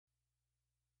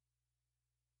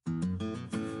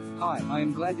Hi, I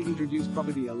am glad to introduce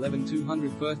property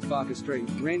 11200 First Barker Street,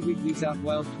 Randwick, New South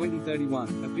Wales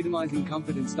 2031, epitomising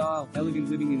comfort and style,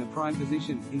 elegant living in a prime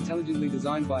position, intelligently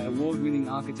designed by award-winning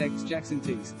architects Jackson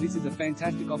Tees. This is a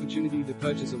fantastic opportunity to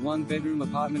purchase a one-bedroom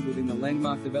apartment within the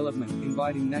landmark development,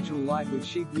 inviting natural light with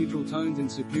chic neutral tones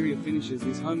and superior finishes.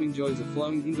 This home enjoys a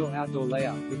flowing indoor-outdoor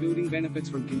layout. The building benefits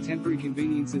from contemporary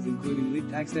conveniences including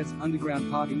lift access,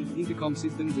 underground parking, intercom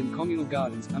systems and communal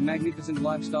gardens, a magnificent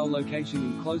lifestyle location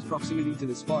in close proximity to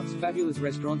the spots, fabulous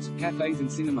restaurants, cafes and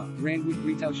cinema, Randwick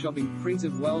retail shopping, Prince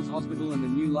of Wales Hospital and the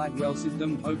new light rail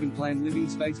system. Open plan living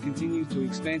space continues to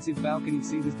expansive balcony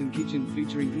Seatherston kitchen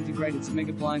featuring integrated smeg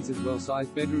appliances,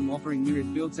 well-sized bedroom offering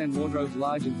mirrored built-in wardrobes,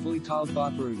 large and fully tiled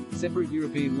bathroom, separate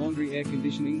European laundry, air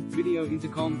conditioning, video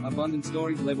intercom, abundant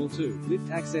storage, level 2, lift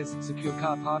access, secure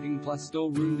car parking plus store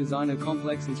room. Designer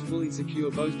complex is fully secure,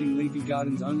 boasting leafy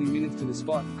gardens only minutes to the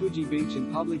spot. Coogee Beach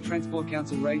and Public Transport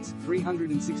Council rates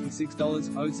 $366.07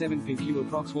 PQ.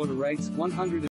 Approx water rates $100